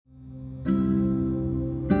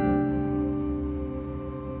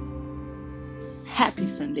Happy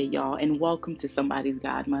Sunday, y'all, and welcome to Somebody's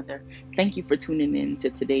Godmother. Thank you for tuning in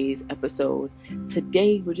to today's episode.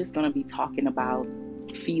 Today, we're just going to be talking about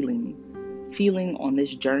feeling. Feeling on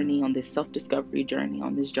this journey, on this self discovery journey,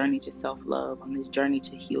 on this journey to self love, on this journey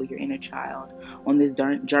to heal your inner child, on this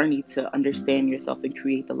journey to understand yourself and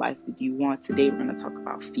create the life that you want. Today, we're going to talk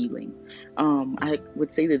about feeling. I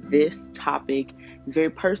would say that this topic is very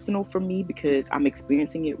personal for me because I'm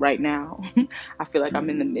experiencing it right now. I feel like I'm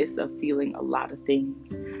in the midst of feeling a lot of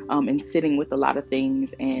things and sitting with a lot of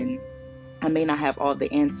things, and I may not have all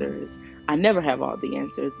the answers. I never have all the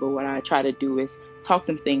answers, but what I try to do is talk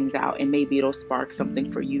some things out, and maybe it'll spark something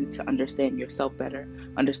for you to understand yourself better,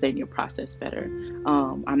 understand your process better.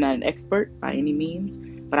 I'm not an expert by any means,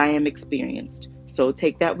 but I am experienced. So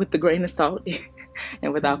take that with a grain of salt.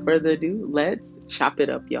 And without further ado, let's chop it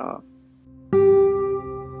up, y'all.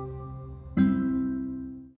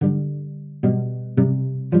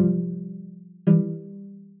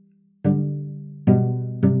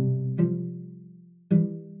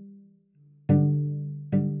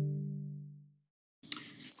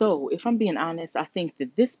 So, if I'm being honest, I think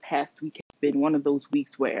that this past week has been one of those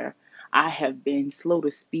weeks where I have been slow to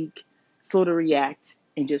speak, slow to react,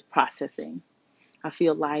 and just processing. I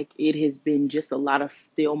feel like it has been just a lot of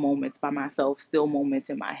still moments by myself, still moments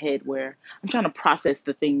in my head where I'm trying to process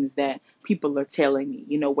the things that people are telling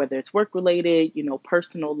me, whether it's work related,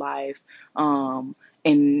 personal life, and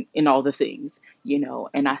all the things,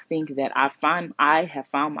 and I think that I have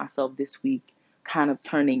found myself this week kind of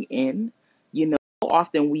turning in,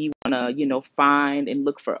 often we want to, find and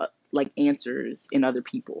look for like answers in other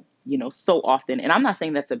people, so often. And I'm not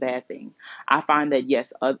saying that's a bad thing. I find that,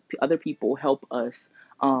 yes, other people help us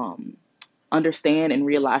understand and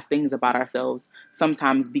realize things about ourselves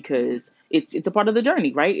sometimes because it's a part of the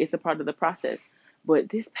journey, right? It's a part of the process. But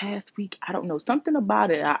this past week, I don't know, something about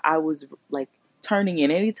it. I was like turning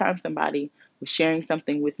in anytime somebody was sharing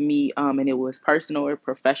something with me, and it was personal or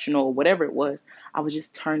professional, or whatever it was. I was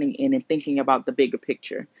just turning in and thinking about the bigger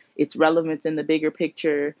picture, its relevance in the bigger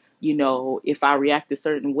picture, if I react a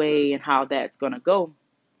certain way and how that's going to go.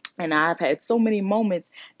 And I've had so many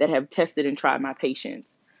moments that have tested and tried my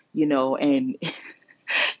patience, and and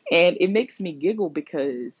it makes me giggle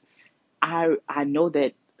because I know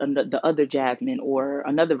that the other Jasmine or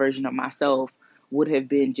another version of myself would have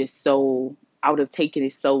been just so, I would have taken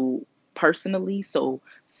it so personally, so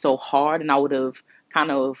hard, and I would have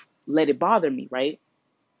kind of let it bother me, right?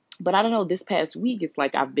 But I don't know, this past week, it's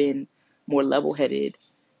like I've been more level headed,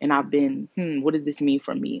 and I've been, what does this mean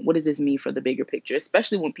for me? What does this mean for the bigger picture?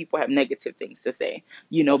 Especially when people have negative things to say,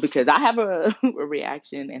 because I have a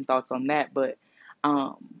reaction and thoughts on that. But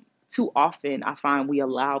um, too often I find we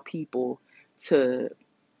allow people to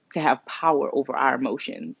have power over our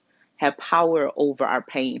emotions, have power over our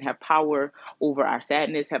pain, have power over our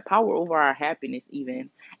sadness, have power over our happiness even.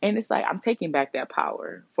 And it's like I'm taking back that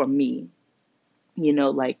power for me.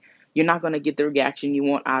 Like, you're not going to get the reaction you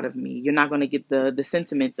want out of me. You're not going to get the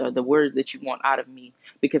sentiments or the words that you want out of me,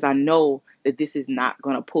 because I know that this is not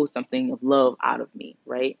going to pull something of love out of me,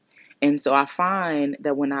 right? And so I find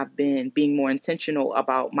that when I've been being more intentional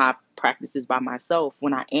about my practices by myself,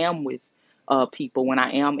 when I am with people, when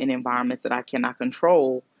I am in environments that I cannot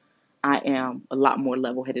control, I am a lot more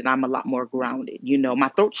level headed. I'm a lot more grounded. My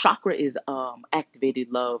throat chakra is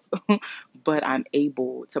activated, love, but I'm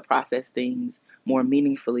able to process things more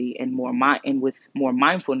meaningfully and and with more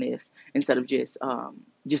mindfulness instead of just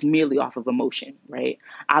merely off of emotion, right?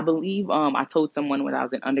 I believe I told someone when I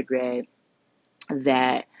was in undergrad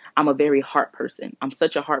that I'm a very heart person. I'm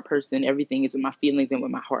such a heart person. Everything is with my feelings and with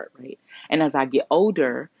my heart, right? And as I get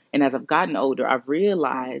older, and as I've gotten older, I've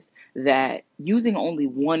realized that using only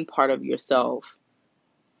one part of yourself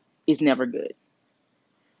is never good.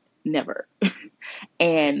 Never.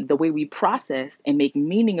 And the way we process and make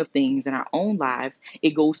meaning of things in our own lives, it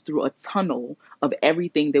goes through a tunnel of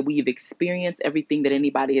everything that we've experienced, everything that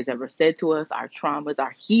anybody has ever said to us, our traumas,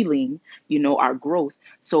 our healing, our growth.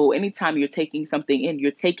 So anytime you're taking something in,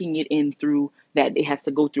 you're taking it in through that. It has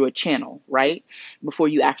to go through a channel, right? Before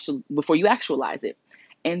you actualize it.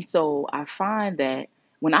 And so I find that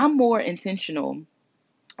when I'm more intentional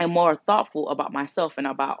and more thoughtful about myself and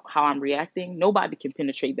about how I'm reacting, nobody can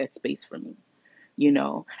penetrate that space for me.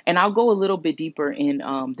 And I'll go a little bit deeper in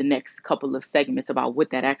the next couple of segments about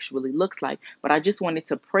what that actually looks like. But I just wanted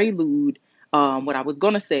to prelude what I was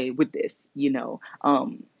going to say with this,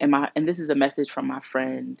 and this is a message from my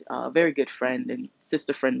friend, very good friend and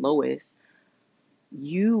sister friend, Lois.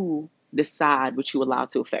 You decide what you allow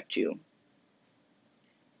to affect you.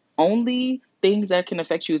 Only things that can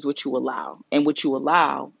affect you is what you allow, and what you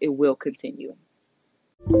allow, it will continue.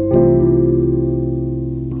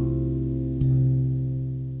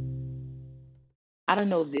 I don't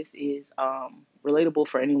know if this is relatable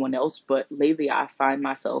for anyone else, but lately I find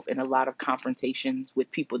myself in a lot of confrontations with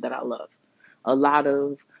people that I love. A lot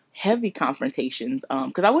of heavy confrontations.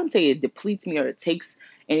 Because I wouldn't say it depletes me or it takes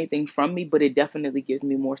anything from me, but it definitely gives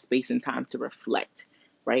me more space and time to reflect,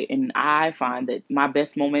 right? And I find that my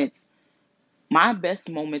best moments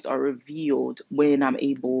are revealed when I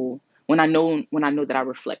know that I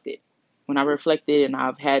reflected. When I reflected and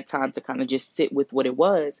I've had time to kind of just sit with what it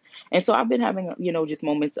was. And so I've been having, just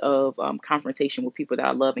moments of confrontation with people that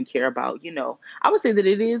I love and care about. I would say that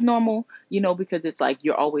it is normal, because it's like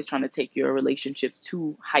you're always trying to take your relationships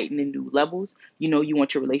to heighten and new levels. You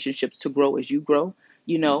want your relationships to grow as you grow,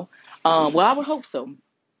 you know. Well, I would hope so.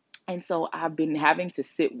 And so I've been having to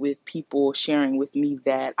sit with people sharing with me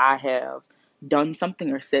that I have done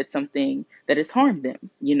something or said something that has harmed them,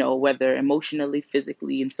 whether emotionally,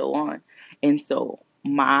 physically, and so on. And so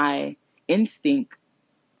my instinct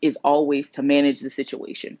is always to manage the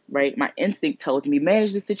situation, right? My instinct tells me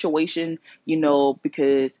manage the situation,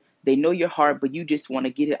 because they know your heart, but you just want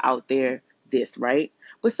to get it out there, right?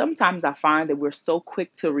 But sometimes I find that we're so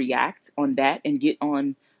quick to react on that and get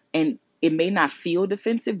on, and it may not feel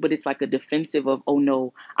defensive, but it's like a defensive of, oh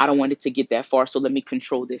no, I don't want it to get that far, so let me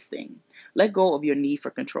control this thing. Let go of your need for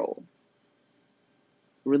control.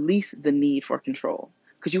 Release the need for control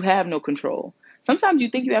because you have no control. Sometimes you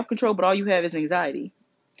think you have control, but all you have is anxiety.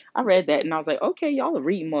 I read that and I was like, okay, y'all are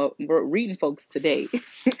reading folks today.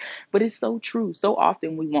 But it's so true. So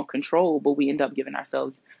often we want control, but we end up giving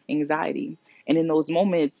ourselves anxiety. And in those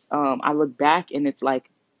moments, I look back and it's like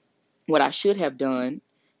what I should have done,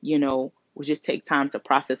 was just take time to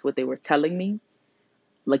process what they were telling me,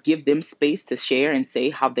 like give them space to share and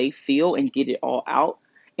say how they feel and get it all out.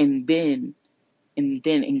 And then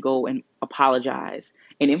go and apologize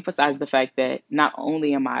and emphasize the fact that not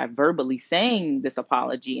only am I verbally saying this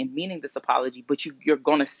apology and meaning this apology, but you're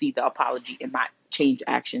going to see the apology in my changed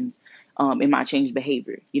actions, in my changed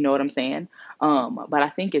behavior. You know what I'm saying? But I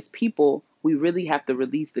think as people, we really have to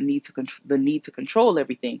release the need to control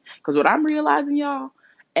everything. Because what I'm realizing, y'all,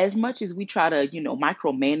 as much as we try to,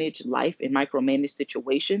 micromanage life and micromanage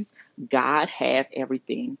situations, God has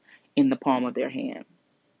everything in the palm of their hand.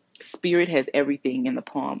 Spirit has everything in the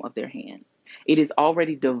palm of their hand. It is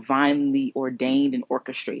already divinely ordained and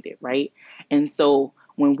orchestrated, right? And so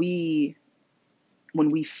when we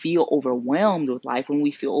feel overwhelmed with life, when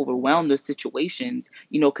we feel overwhelmed with situations,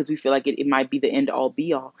 because we feel like it might be the end all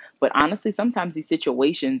be all. But honestly, sometimes these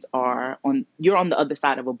situations you're on the other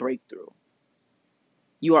side of a breakthrough.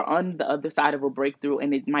 You are on the other side of a breakthrough,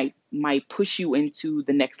 and it might push you into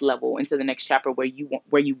the next level, into the next chapter where you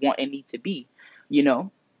want and need to be, you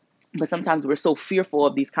know. But sometimes we're so fearful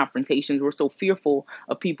of these confrontations. We're so fearful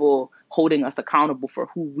of people holding us accountable for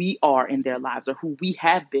who we are in their lives or who we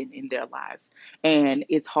have been in their lives. And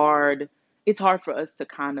it's hard. It's hard for us to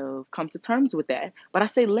kind of come to terms with that. But I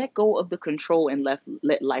say let go of the control and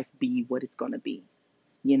let life be what it's going to be.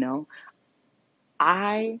 You know,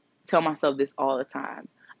 I tell myself this all the time.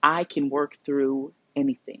 I can work through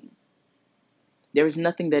anything. There is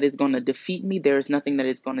nothing that is going to defeat me. There is nothing that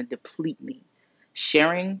is going to deplete me.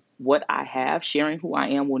 Sharing what I have, sharing who I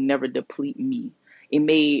am will never deplete me. It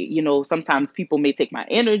may, sometimes people may take my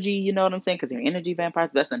energy, you know what I'm saying? Because they're energy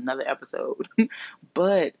vampires. That's another episode.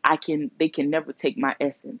 But they can never take my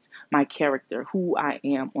essence, my character, who I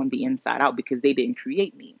am on the inside out because they didn't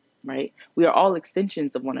create me, right? We are all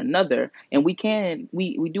extensions of one another, and we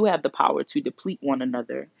do have the power to deplete one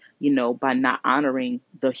another, by not honoring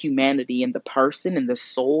the humanity and the person and the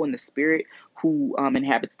soul and the spirit who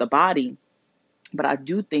inhabits the body. But I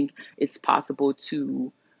do think it's possible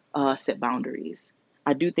to set boundaries.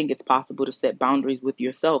 I do think it's possible to set boundaries with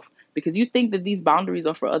yourself because you think that these boundaries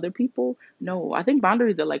are for other people. No, I think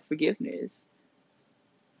boundaries are like forgiveness.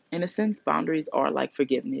 In a sense, boundaries are like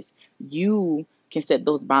forgiveness. You can set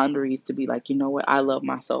those boundaries to be like, you know what, I love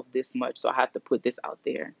myself this much, so I have to put this out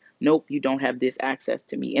there. Nope, you don't have this access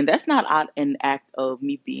to me. And that's not an act of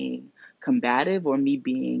me being combative or me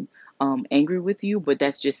being angry with you, but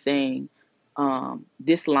that's just saying,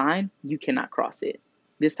 this line, you cannot cross it.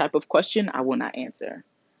 This type of question, I will not answer.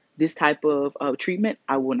 This type of treatment,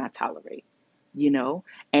 I will not tolerate, you know?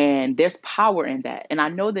 And there's power in that. And I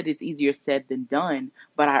know that it's easier said than done,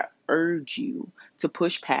 but I urge you to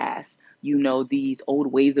push past, these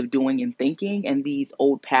old ways of doing and thinking and these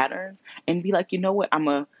old patterns and be like, you know what,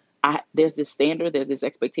 there's this standard, there's this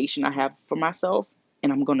expectation I have for myself,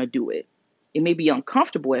 and I'm going to do it. It may be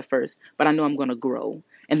uncomfortable at first, but I know I'm going to grow.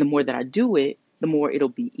 And the more that I do it, the more it'll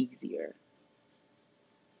be easier.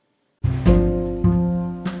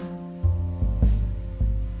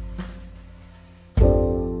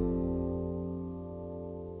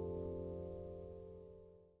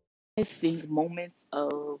 think moments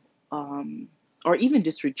of, um, or even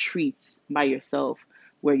just retreats by yourself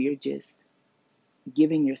where you're just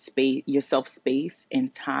giving yourself space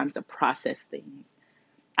and time to process things.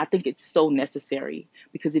 I think it's so necessary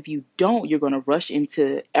because if you don't, you're going to rush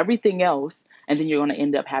into everything else and then you're going to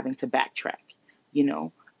end up having to backtrack. You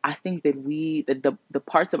know, I think that the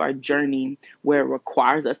parts of our journey where it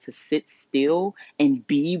requires us to sit still and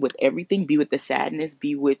be with everything, be with the sadness,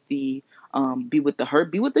 be with the hurt,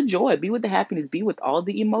 be with the joy, be with the happiness, be with all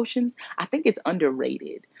the emotions. I think it's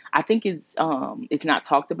underrated. I think it's not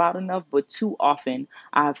talked about enough, but too often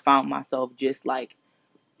I've found myself just like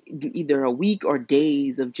either a week or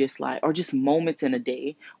days of just like, or just moments in a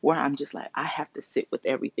day where I'm just like, I have to sit with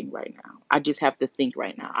everything right now. I just have to think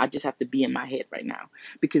right now. I just have to be in my head right now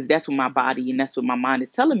because that's what my body and that's what my mind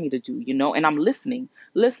is telling me to do, and I'm listening.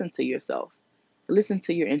 Listen to yourself. Listen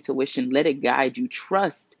to your intuition. Let it guide you.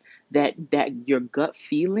 Trust that your gut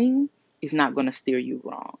feeling is not going to steer you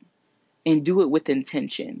wrong, and do it with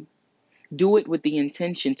intention. Do it with the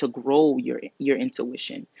intention to grow your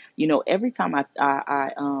intuition. Every time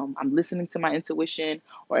I'm listening to my intuition,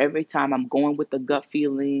 or every time I'm going with the gut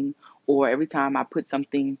feeling, or every time I put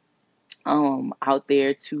something out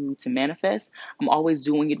there to manifest, I'm always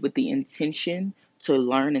doing it with the intention to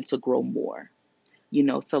learn and to grow more.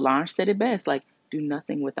 Solange said it best, like, do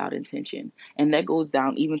nothing without intention. And that goes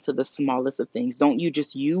down even to the smallest of things. Don't you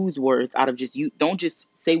just use words out of just you. Don't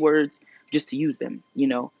just say words just to use them,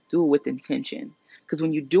 do it with intention. Because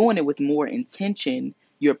when you're doing it with more intention,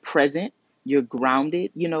 you're present, you're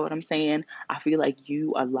grounded. You know what I'm saying? I feel like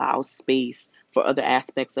you allow space for other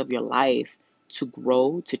aspects of your life to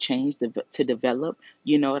grow, to change, to develop.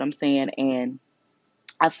 You know what I'm saying? And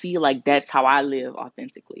I feel like that's how I live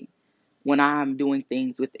authentically when I'm doing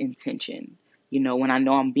things with intention. When I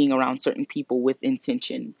know I'm being around certain people with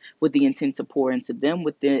intention, with the intent to pour into them,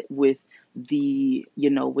 with the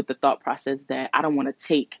thought process that I don't want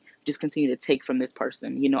to just continue to take from this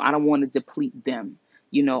person. I don't want to deplete them.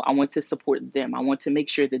 I want to support them. I want to make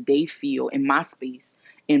sure that they feel in my space,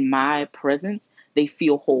 in my presence, they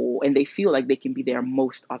feel whole and they feel like they can be their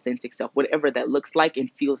most authentic self, whatever that looks like and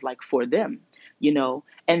feels like for them.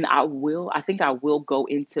 And I think I will go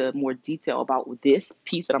into more detail about this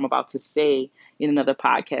piece that I'm about to say in another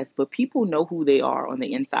podcast, but people know who they are on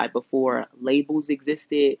the inside before labels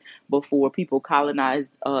existed, before people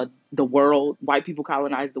colonized the world, white people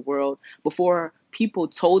colonized the world, before people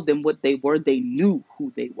told them what they were, they knew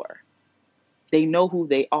who they were. They know who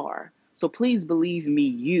they are. So please believe me,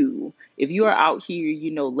 if you are out here,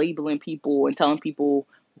 labeling people and telling people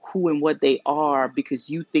who and what they are because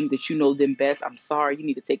you think that you know them best, I'm sorry, you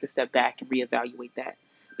need to take a step back and reevaluate that.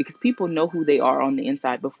 Because people know who they are on the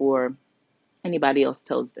inside before anybody else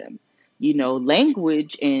tells them.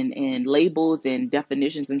 Language and labels and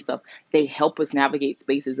definitions and stuff, they help us navigate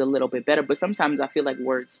spaces a little bit better. But sometimes I feel like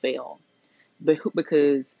words fail.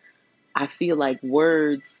 Because I feel like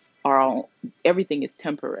everything is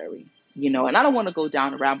temporary, and I don't want to go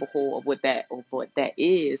down a rabbit hole of what that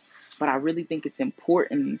is, but I really think it's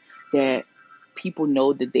important that people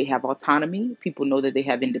know that they have autonomy, people know that they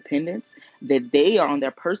have independence, that they are on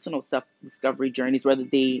their personal self-discovery journeys, whether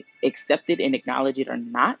they accept it and acknowledge it or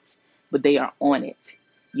not, but they are on it.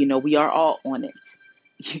 We are all on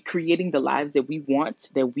it. Creating the lives that we want,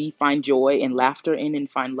 that we find joy and laughter in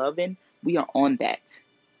and find love in, we are on that.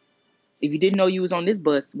 If you didn't know you was on this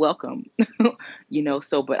bus, welcome.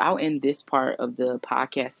 But I'll end this part of the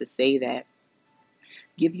podcast to say that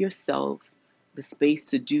give yourself the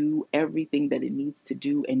space to do everything that it needs to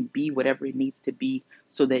do and be whatever it needs to be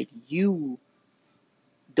so that you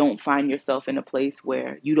don't find yourself in a place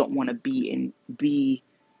where you don't want to be, and be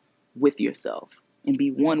with yourself and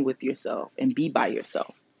be one with yourself and be by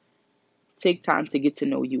yourself. Take time to get to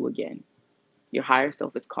know you again. Your higher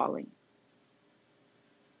self is calling.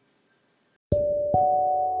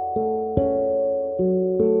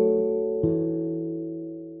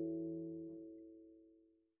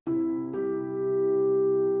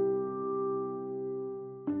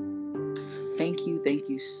 Thank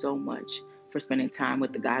you so much for spending time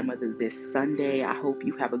with the Godmother this Sunday. I hope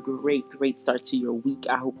you have a great start to your week.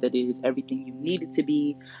 I hope that it is everything you need it to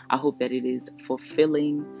be. I hope that it is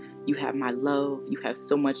fulfilling. You have my love. You have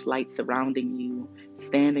so much light surrounding you.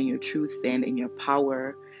 Stand in your truth, stand in your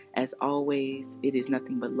power. As always, it is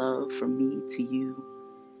nothing but love from me to you.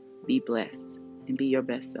 Be blessed and be your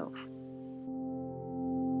best self.